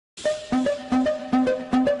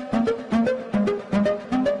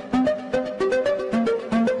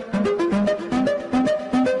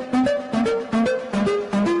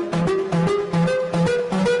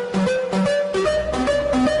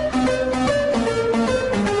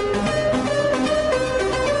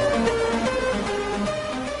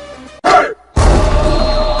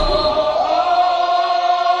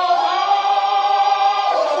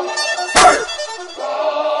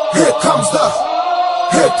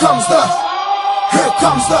Here comes the,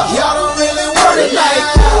 y'all don't really want it like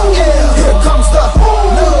that. Here comes the,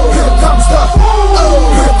 here comes the,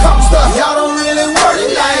 here comes the, y'all don't really want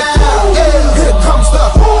it like that. Here comes the,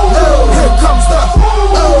 here comes the,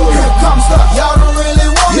 here comes the, y'all don't really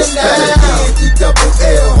want it like that.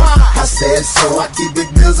 E-double-L, I said so. I keep big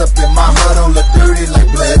bills up in my hood on the dirty like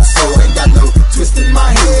blood, so ain't got no twist in my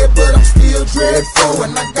head, but I'm still dreadful,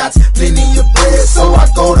 and I got plenty of bread, so I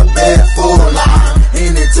go to bed full.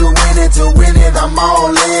 In it to win it, to win it, I'm all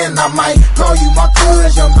in. I might call you my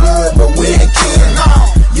cuz, young blood, but we ain't kin.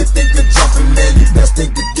 You think of jumping, man, you best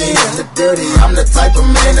think again. The dirty, I'm the type of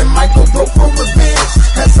man that might go broke for revenge.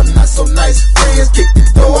 Had some not so nice friends, kick the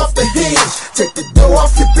door off the hinge, take the door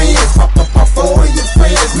off your bins, pop up off all your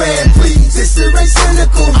friends, man, please. This shit ain't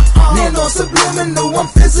cynical, man, no subliminal. I'm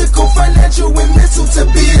physical, financial, and mental to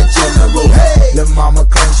be a general. Hey, the mama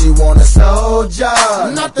claims she want a soldier,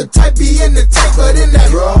 not the type be in the tank, but in that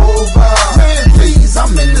Rover. Man, please,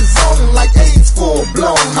 I'm in the zone like AIDS full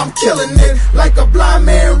blown. I'm killing it like a blind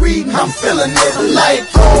man reading. I'm feeling it like,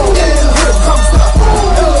 oh, yeah. Here comes the,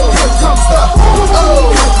 here comes the,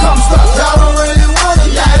 here comes the. Y'all don't really want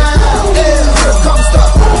it like that. Here comes the,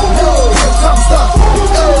 here comes the,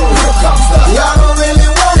 here comes the. Y'all don't really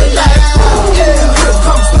want it like that. Here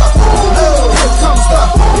comes the, here comes the,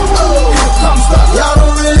 here comes the. Y'all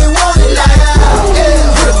don't really want it like that.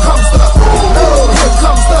 Here comes the, here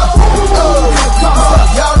comes the, here comes the.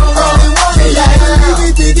 Y'all don't really want it like that. He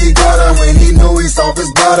think he got her when he knew he soft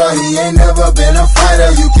as butter. He ain't never been a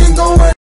fighter. You can go and